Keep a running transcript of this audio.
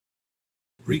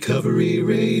Recovery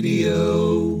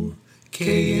Radio,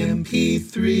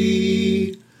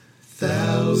 KMP3,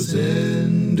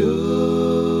 1000 Oaks.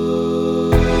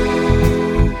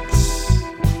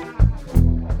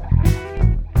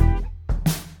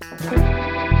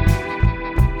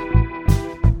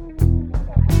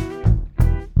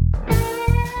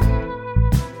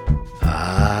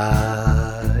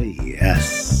 Ah,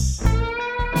 yes.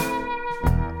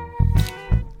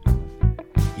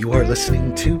 You are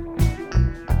listening to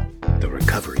the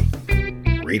Recovery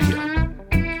Radio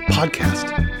podcast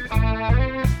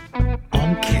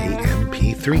on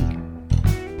KMP3.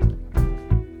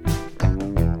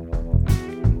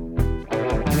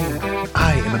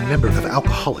 I am a member of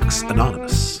Alcoholics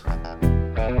Anonymous,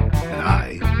 and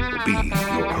I will be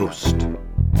your host.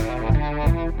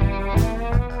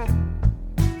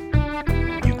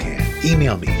 You can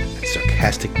email me at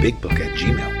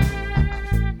sarcasticbigbook@gmail.com.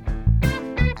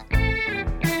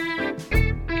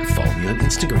 Follow me on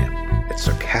Instagram at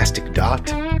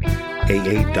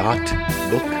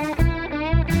sarcastic.aa.book.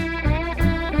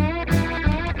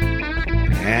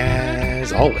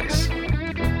 As always,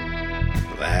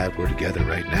 glad we're together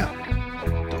right now.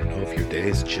 Don't know if your day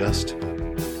is just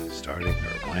starting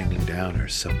or winding down or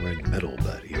somewhere in the middle,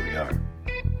 but here we are.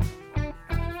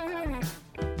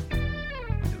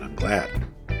 And I'm glad.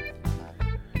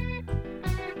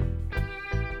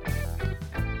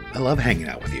 I love hanging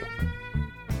out with you.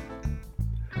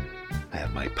 I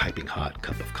have my piping hot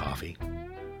cup of coffee.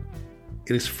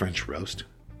 It is French roast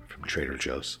from Trader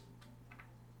Joe's.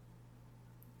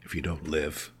 If you don't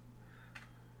live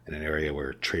in an area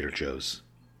where Trader Joe's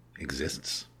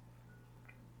exists,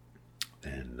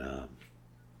 then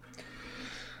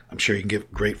I'm sure you can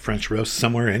get great French roast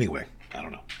somewhere anyway. I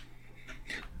don't know.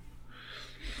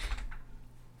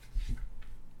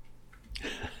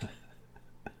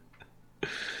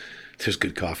 There's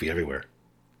good coffee everywhere.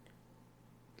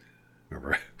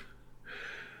 Remember,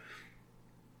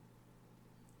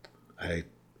 I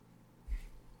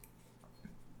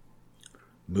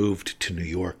moved to New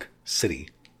York City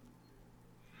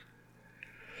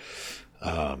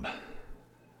about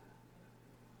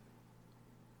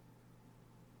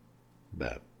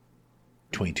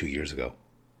 22 years ago.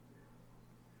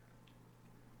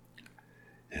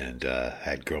 And I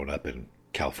had grown up in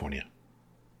California.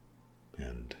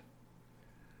 And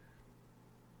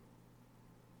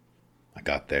I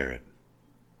got there and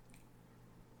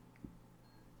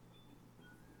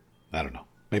I don't know.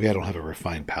 Maybe I don't have a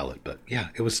refined palate, but yeah,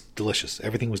 it was delicious.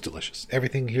 Everything was delicious.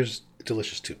 Everything here's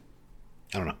delicious too.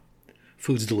 I don't know.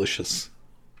 Food's delicious.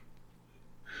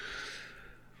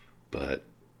 But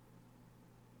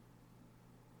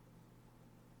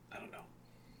I don't know.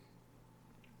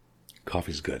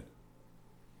 Coffee's good.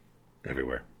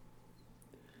 Everywhere.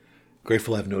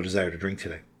 Grateful I have no desire to drink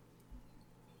today.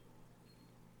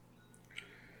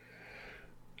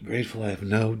 Grateful I have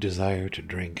no desire to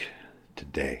drink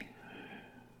today.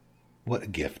 What a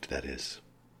gift that is.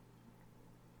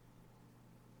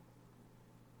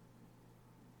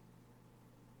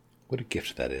 What a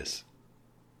gift that is.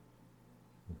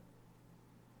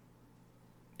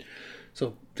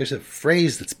 So there's a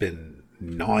phrase that's been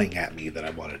gnawing at me that I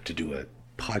wanted to do a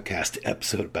podcast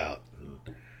episode about.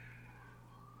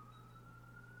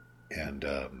 And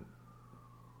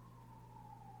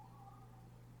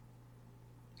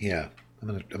yeah,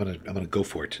 I'm gonna go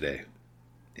for it today.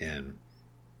 And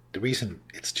the reason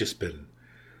it's just been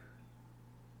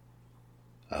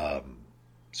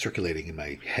circulating in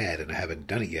my head and I haven't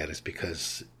done it yet is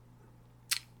because,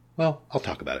 well, I'll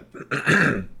talk about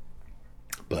it.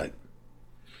 But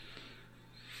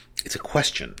it's a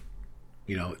question.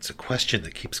 You know, it's a question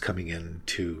that keeps coming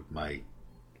into my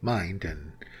mind,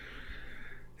 and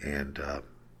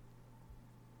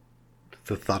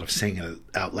the thought of saying it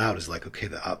out loud is like, okay,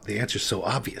 the answer's so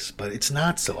obvious, but it's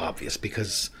not so obvious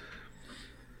because,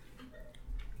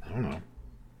 I don't know,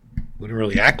 wouldn't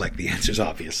really act like the answer's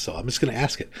obvious, so I'm just going to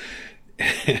ask it.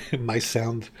 It might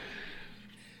sound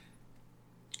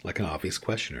like an obvious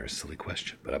question or a silly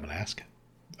question, but I'm going to ask it.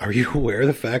 Are you aware of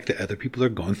the fact that other people are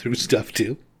going through stuff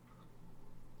too?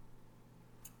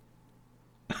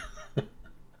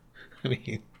 I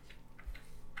mean,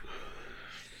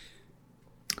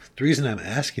 the reason I'm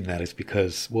asking that is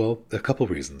because, well, a couple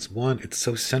reasons. One, it's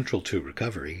so central to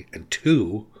recovery. And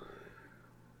two,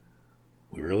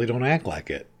 we really don't act like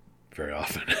it very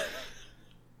often.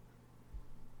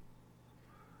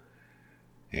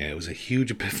 And it was a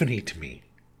huge epiphany to me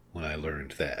when I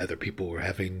learned that other people were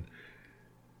having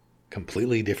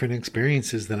completely different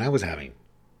experiences than I was having.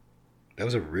 That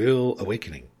was a real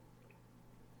awakening.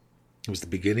 It was the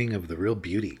beginning of the real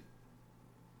beauty.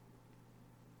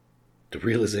 The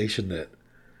realization that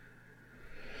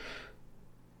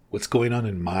what's going on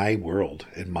in my world,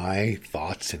 in my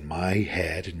thoughts, in my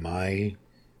head, in my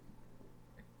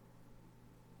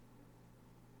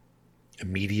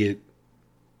immediate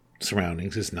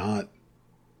surroundings is not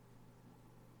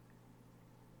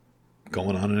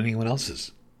going on in anyone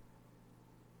else's.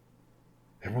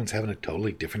 Everyone's having a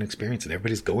totally different experience, and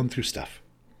everybody's going through stuff.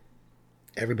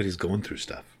 Everybody's going through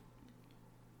stuff.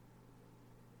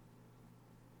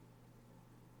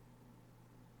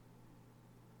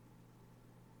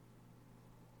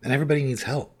 And everybody needs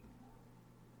help.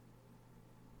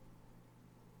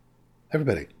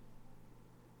 Everybody.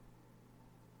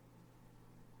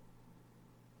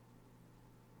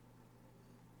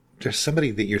 There's somebody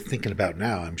that you're thinking about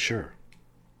now, I'm sure.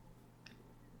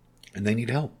 And they need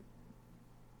help.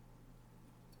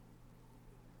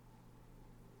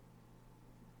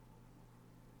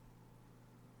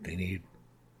 They need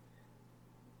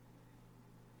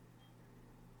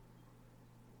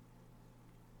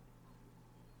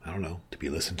I don't know, to be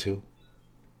listened to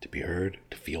be heard,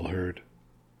 to feel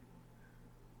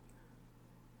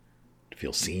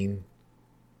seen.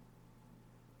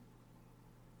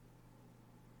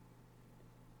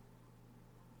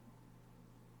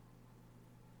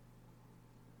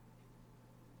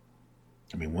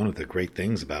 I mean, one of the great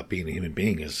things about being a human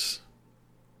being is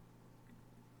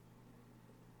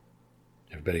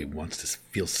everybody wants to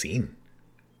feel seen.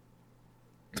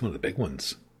 It's one of the big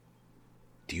ones.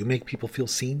 Do you make people feel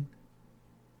seen?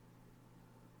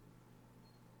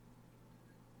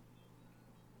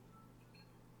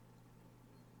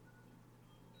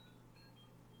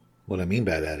 What I mean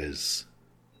by that is,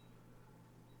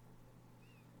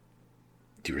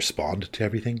 do you respond to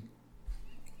everything?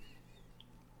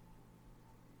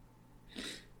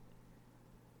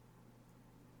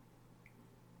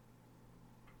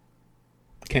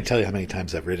 I can't tell you how many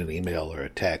times I've written an email or a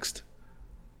text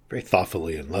very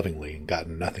thoughtfully and lovingly and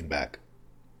gotten nothing back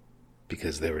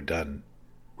because they were done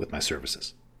with my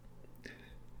services.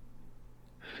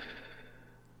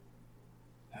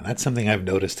 And that's something I've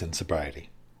noticed in sobriety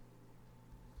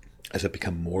as I've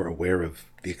become more aware of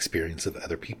the experience of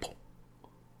other people.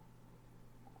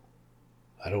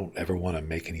 I don't ever want to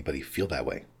make anybody feel that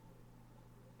way.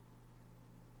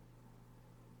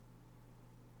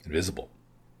 Invisible.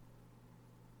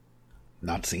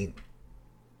 Not seen.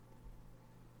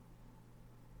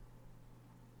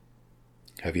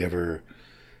 Have you ever,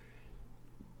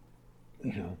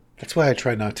 that's why I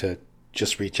try not to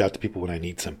just reach out to people when I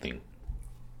need something.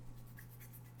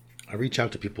 I reach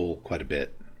out to people quite a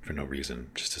bit for no reason,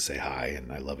 just to say hi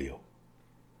and I love you.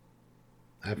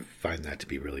 I find that to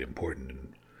be really important,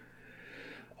 and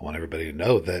I want everybody to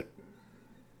know that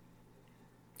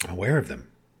I'm aware of them.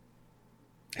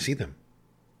 I see them.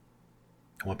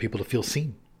 I want people to feel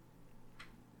seen.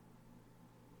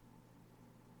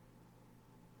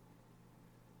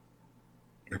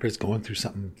 Everybody's going through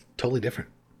something totally different.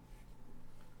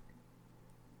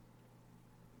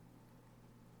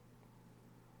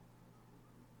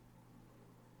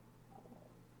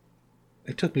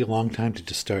 It took me a long time to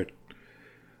just start.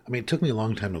 It took me a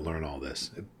long time to learn all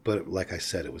this. But like I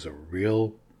said, it was a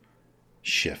real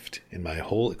shift in my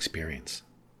whole experience.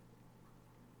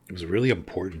 It was a really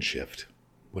important shift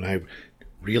when I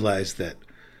realized that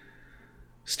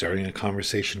starting a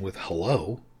conversation with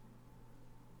hello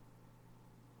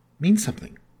means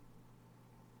something.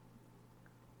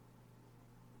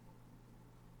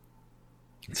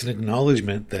 It's an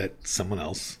acknowledgement that someone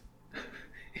else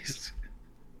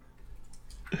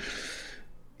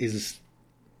is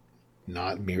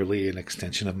not merely an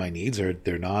extension of my needs, or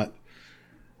they're not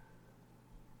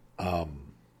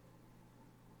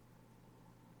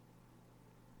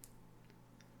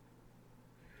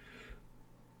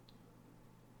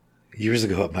years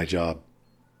ago at my job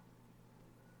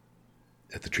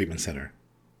at the treatment center,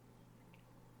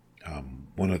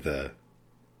 one of the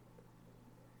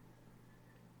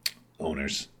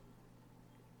owners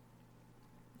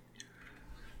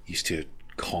used to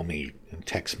call me and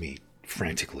text me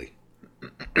frantically.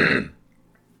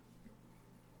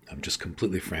 Just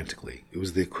completely frantically. It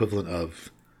was the equivalent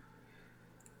of,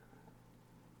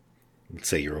 let's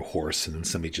say you're a horse and then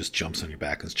somebody just jumps on your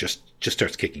back and just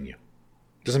starts kicking you.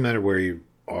 Doesn't matter where you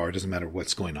are, doesn't matter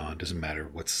what's going on, doesn't matter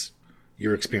what's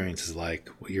your experience is like,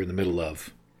 what you're in the middle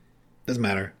of. Doesn't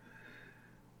matter.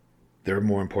 They're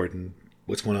more important.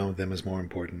 What's going on with them is more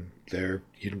important.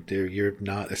 You're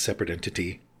not a separate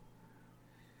entity.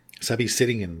 So I'd be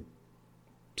sitting in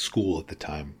school at the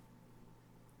time.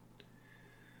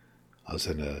 I was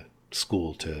in a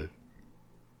school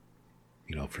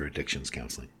for addictions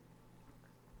counseling.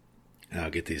 And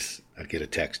I'd get a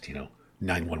text,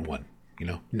 911,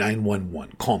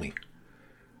 911, call me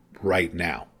right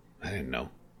now. I didn't know.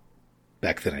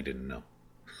 Back then I didn't know.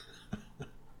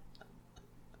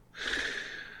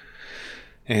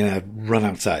 And I'd run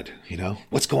outside,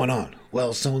 what's going on?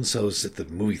 Well, so-and-so's at the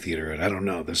movie theater, and I don't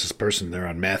know. There's this person, they're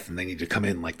on meth, and they need to come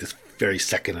in like this very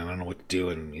second, and I don't know what to do.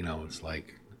 And, it's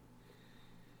like,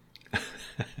 I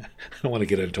don't want to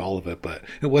get into all of it, but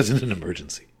it wasn't an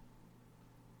emergency.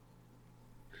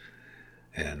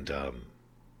 And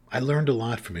I learned a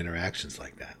lot from interactions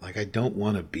like that. Like, I don't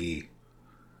want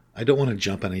to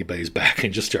jump on anybody's back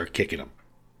and just start kicking them.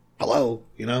 Hello,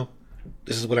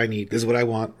 this is what I need. This is what I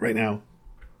want right now.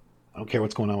 I don't care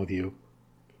what's going on with you.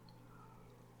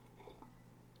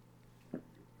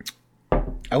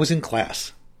 I was in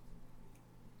class.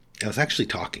 I was actually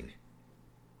talking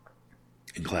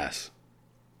in class.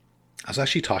 I was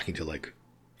actually talking to like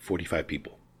 45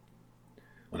 people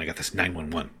when I got this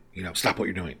 911. Stop what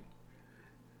you're doing.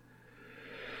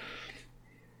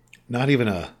 Not even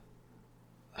a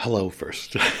hello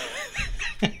first.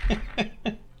 I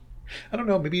don't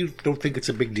know. Maybe you don't think it's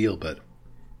a big deal, but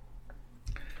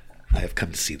I have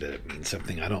come to see that it means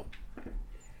something. I don't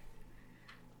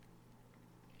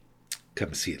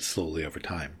come to see it slowly over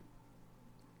time.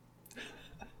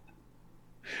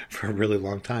 For a really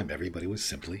long time, everybody was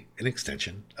simply an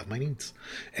extension of my needs.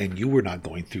 And you were not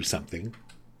going through something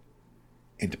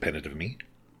independent of me.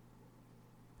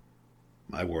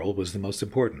 My world was the most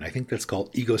important. I think that's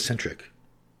called egocentric.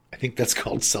 I think that's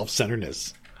called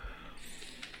self-centeredness.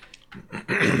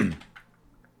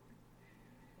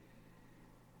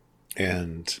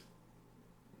 And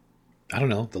I don't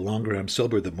know, the longer I'm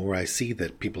sober, the more I see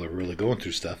that people are really going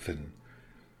through stuff, and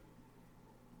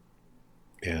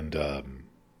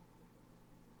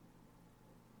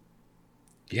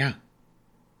yeah,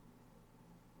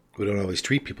 we don't always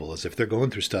treat people as if they're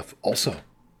going through stuff also.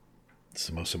 It's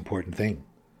the most important thing.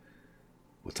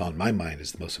 What's on my mind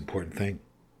is the most important thing.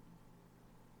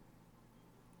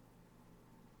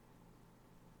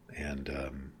 And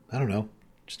I don't know,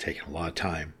 just taking a lot of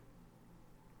time.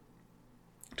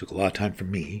 It took a lot of time for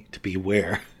me to be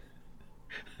aware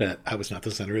that I was not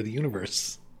the center of the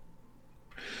universe.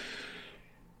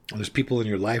 And there's people in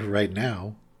your life right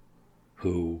now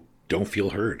who don't feel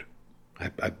heard.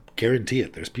 I guarantee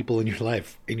it. There's people in your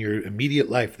life, in your immediate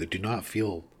life, that do not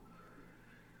feel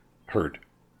heard.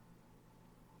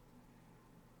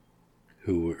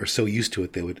 Who are so used to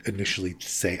it, they would initially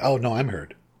say, oh, no, I'm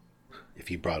heard,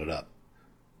 if you brought it up.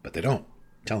 But they don't.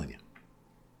 I'm telling you.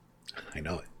 I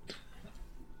know it.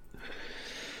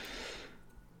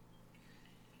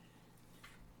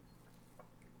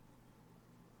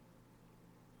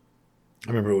 I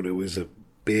remember when it was a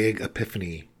big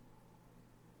epiphany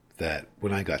that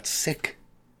when I got sick,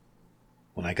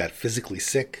 when I got physically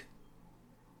sick,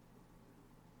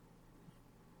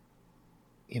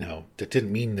 that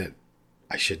didn't mean that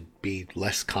I should be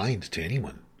less kind to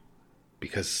anyone,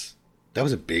 because that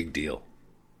was a big deal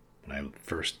when I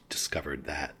first discovered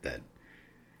that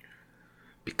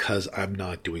because I'm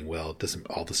not doing well, it doesn't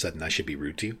all of a sudden I should be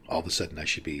rude to you. All of a sudden I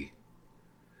should be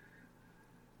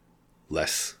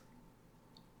less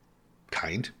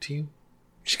kind to you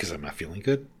just because I'm not feeling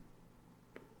good.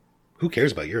 Who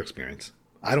cares about your experience?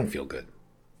 I don't feel good.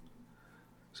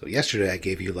 So yesterday I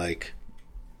gave you like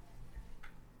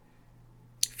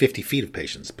 50 feet of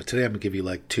patience, but today I'm going to give you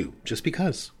like 2, just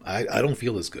because I don't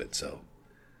feel as good. So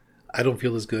I don't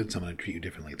feel as good, so I'm going to treat you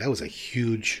differently. That was a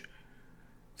huge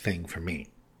thing for me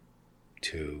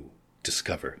to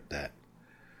discover, that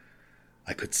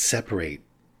I could separate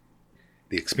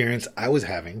the experience I was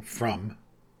having from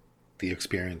the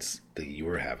experience that you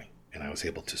were having. And I was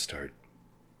able to start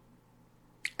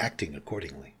acting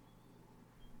accordingly,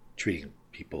 treating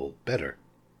people better,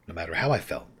 no matter how I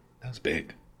felt. That was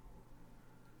big.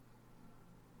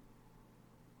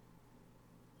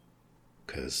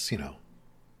 Because,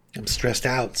 I'm stressed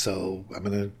out, so I'm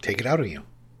going to take it out on you.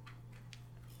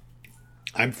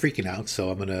 I'm freaking out, so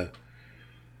I'm going to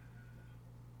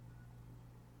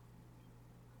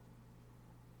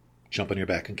jump on your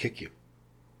back and kick you.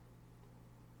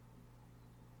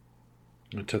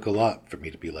 And it took a lot for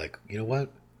me to be like, you know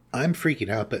what? I'm freaking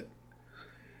out, but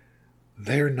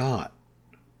they're not.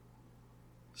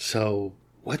 So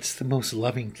what's the most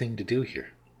loving thing to do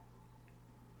here?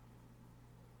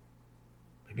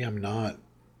 Maybe I'm not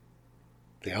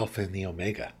the alpha and the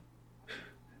omega.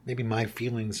 Maybe my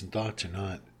feelings and thoughts are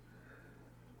not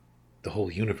the whole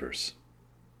universe.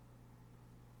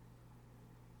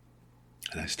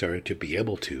 And I started to be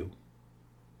able to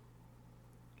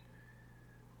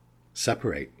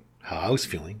separate how I was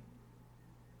feeling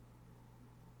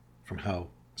from how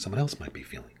someone else might be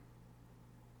feeling.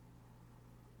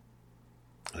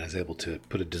 And I was able to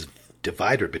put a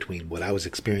divider between what I was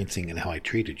experiencing and how I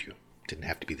treated you. It didn't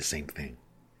have to be the same thing.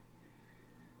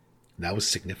 And that was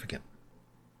significant.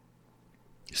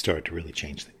 It started to really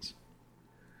change things.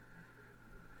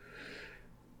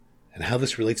 And how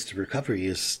this relates to recovery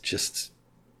is just,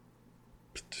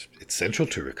 it's central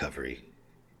to recovery.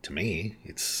 To me,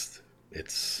 it's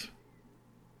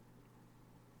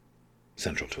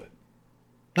central to it.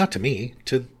 Not to me,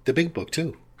 to the big book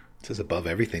too. It says above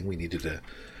everything, we needed to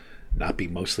not be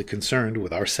mostly concerned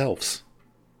with ourselves,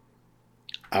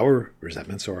 our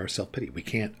resentments, or our self-pity. We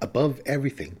can't, above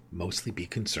everything, mostly be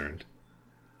concerned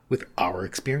with our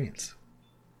experience.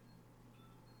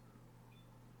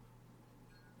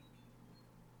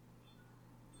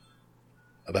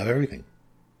 Above everything.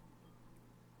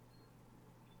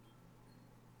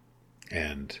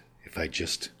 And if I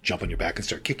just jump on your back and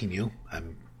start kicking you,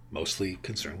 I'm mostly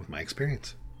concerned with my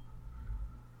experience.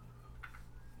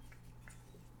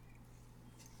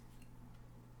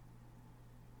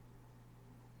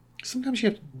 Sometimes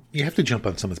you have to jump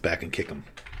on someone's back and kick them,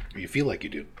 or you feel like you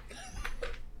do.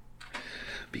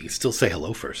 But you can still say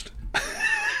hello first.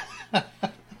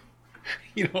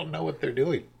 You don't know what they're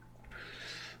doing.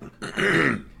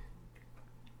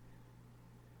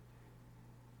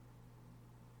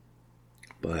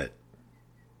 But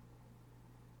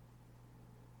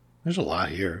there's a lot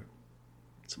here.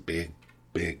 It's a big,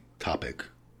 big topic.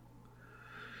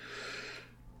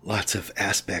 Lots of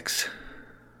aspects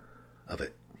of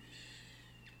it.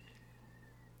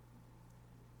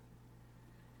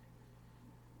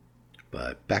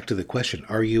 But back to the question,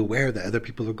 are you aware that other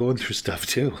people are going through stuff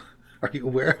too? Are you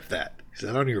aware of that? Is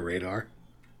that on your radar?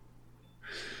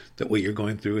 That what you're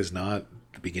going through is not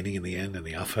the beginning and the end and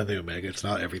the alpha and the omega. It's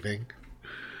not everything.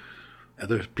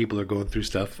 Other people are going through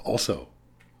stuff also.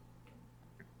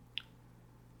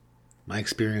 My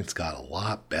experience got a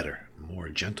lot better, more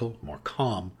gentle, more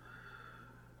calm,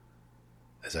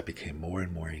 as I became more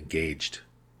and more engaged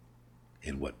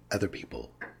in what other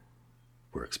people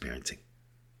were experiencing.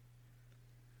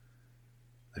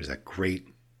 There's that great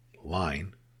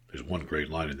line. There's one great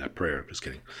line in that prayer. I'm just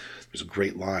kidding. There's a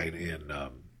great line in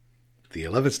the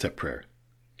 11th-step prayer,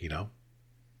 you know?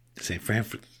 St.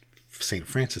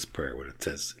 Francis prayer, when it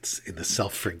says it's in the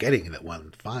self-forgetting that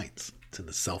one finds. It's in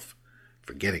the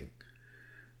self-forgetting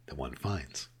that one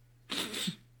finds.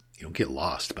 You don't get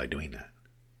lost by doing that.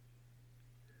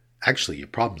 Actually, your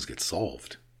problems get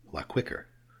solved a lot quicker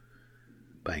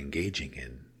by engaging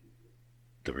in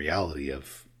the reality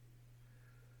of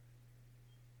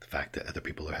the fact that other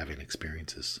people are having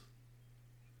experiences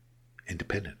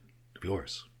independent of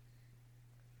yours.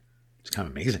 It's kind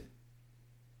of amazing.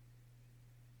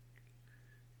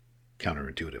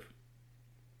 Counterintuitive.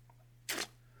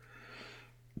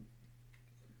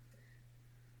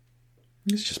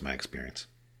 It's just my experience.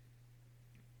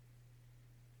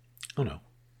 Oh no,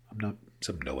 I'm not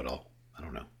some know-it-all. I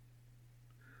don't know.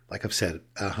 Like I've said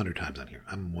 100 times on here,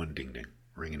 I'm one ding-ding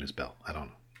ringing his bell. I don't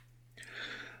know.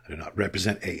 I do not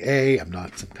represent AA. I'm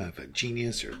not some kind of a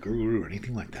genius or a guru or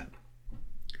anything like that.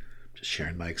 I'm just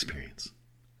sharing my experience.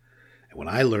 And when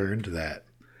I learned that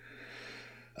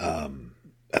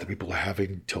other people are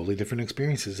having totally different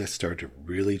experiences, that started to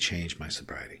really change my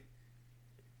sobriety.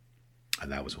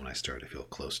 And that was when I started to feel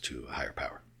close to a higher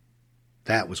power.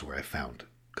 That was where I found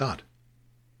God.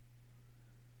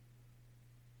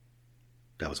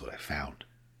 That was what I found.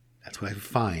 That's what I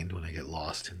find when I get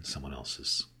lost in someone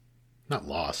else's... Not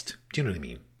lost, do you know what I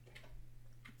mean?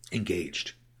 Engaged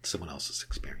in someone else's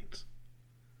experience.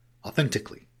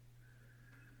 Authentically.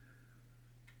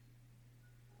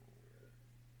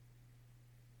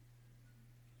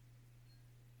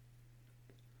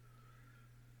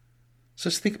 So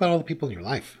just think about all the people in your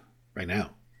life right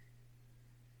now.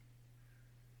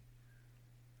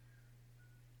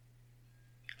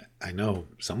 I know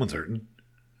someone's hurting.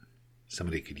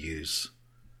 Somebody could use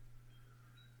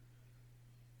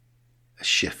a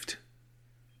shift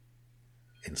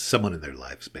in someone in their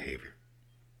life's behavior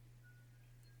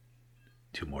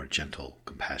to more gentle,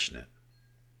 compassionate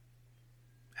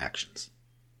actions.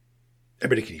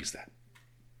 Everybody can use that.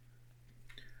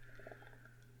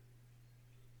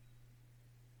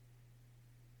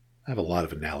 I have a lot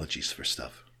of analogies for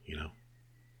stuff, you know.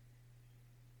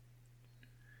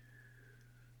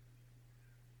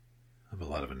 I have a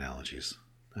lot of analogies.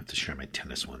 I have to share my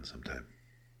tennis one sometime.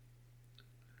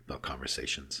 About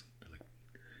conversations. They're like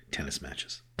tennis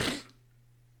matches.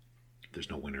 There's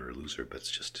no winner or loser, but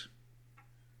it's just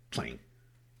playing.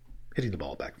 Hitting the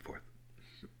ball back and forth.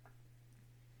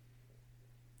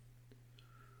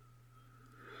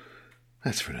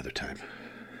 That's for another time.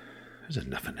 There's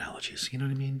enough analogies, you know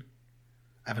what I mean?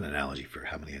 I have an analogy for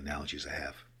how many analogies I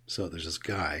have. So there's this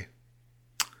guy.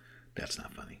 That's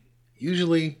not funny.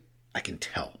 Usually I can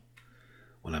tell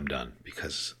when I'm done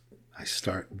because I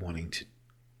start wanting to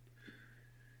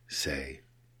say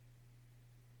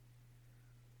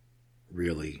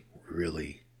really,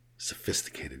 really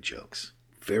sophisticated jokes.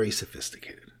 Very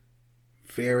sophisticated.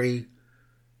 Very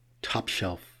top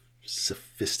shelf,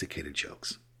 sophisticated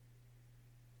jokes.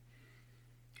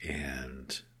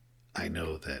 And I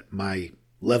know that my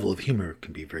level of humor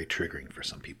can be very triggering for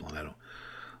some people, and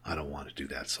I don't want to do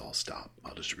that, so I'll stop.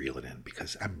 I'll just reel it in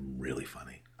because I'm really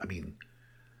funny. I mean,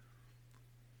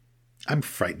 I'm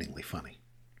frighteningly funny.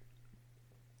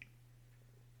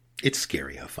 It's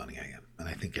scary how funny I am, and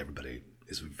I think everybody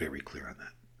is very clear on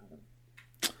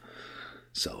that.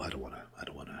 So I don't want to,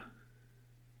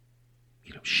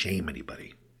 shame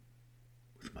anybody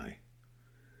with my.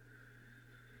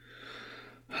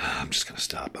 I'm just going to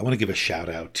stop. I want to give a shout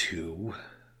out to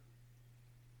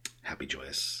Happy,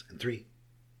 Joyous, and 3.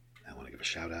 I want to give a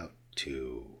shout out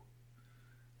to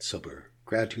Sober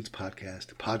Gratitudes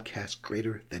Podcast, a podcast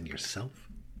greater than yourself.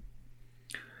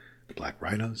 The Black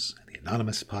Rhinos and the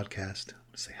Anonymous Podcast. I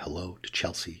want to say hello to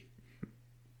Chelsea.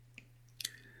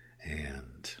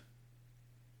 And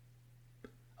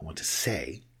I want to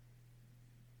say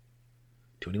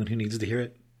to anyone who needs to hear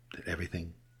it that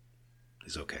everything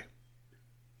is okay.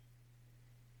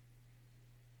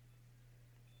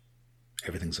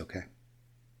 Everything's okay.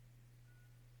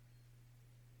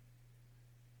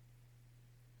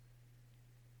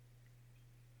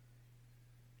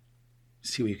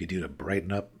 See what you could do to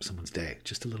brighten up someone's day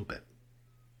just a little bit.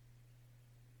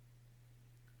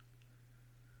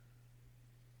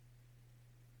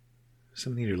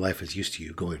 Something in your life is used to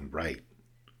you going right.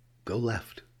 Go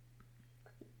left.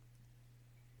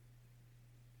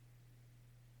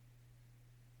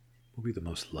 What would be the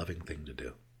most loving thing to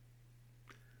do?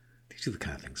 These are the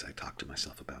kind of things I talk to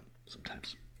myself about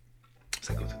sometimes as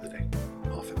I go through the day,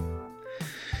 often.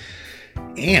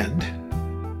 And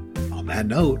on that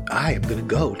note, I am going to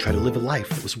go try to live a life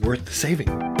that was worth the saving.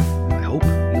 And I hope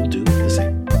you'll do the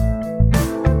same.